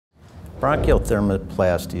Bronchial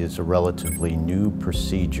thermoplasty is a relatively new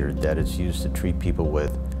procedure that is used to treat people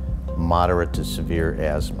with moderate to severe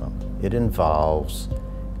asthma. It involves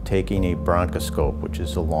taking a bronchoscope, which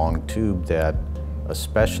is a long tube that a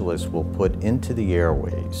specialist will put into the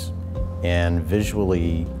airways and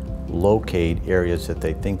visually locate areas that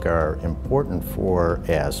they think are important for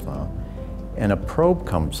asthma. And a probe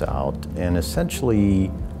comes out and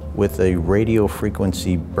essentially with a radio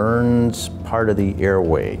frequency burns part of the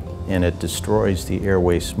airway, and it destroys the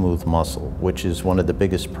airway smooth muscle, which is one of the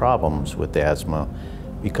biggest problems with asthma,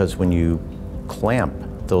 because when you clamp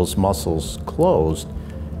those muscles closed,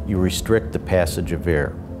 you restrict the passage of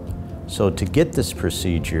air. So to get this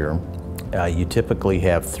procedure, you typically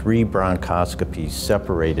have 3 bronchoscopies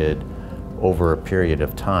separated over a period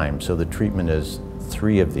of time. So the treatment is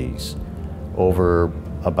 3 of these over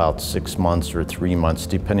about 6 months or 3 months,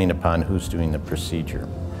 depending upon who's doing the procedure.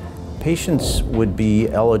 Patients would be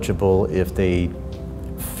eligible if they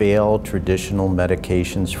fail traditional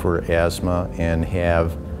medications for asthma and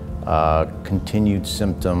have continued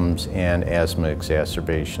symptoms and asthma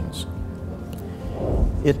exacerbations.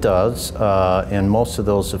 It does, and most of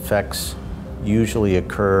those effects usually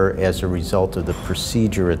occur as a result of the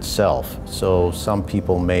procedure itself. So some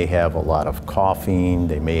people may have a lot of coughing,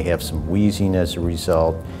 they may have some wheezing as a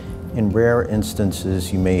result. In rare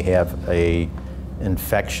instances, you may have an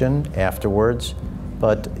infection afterwards,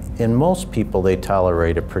 but in most people, they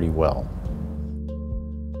tolerate it pretty well.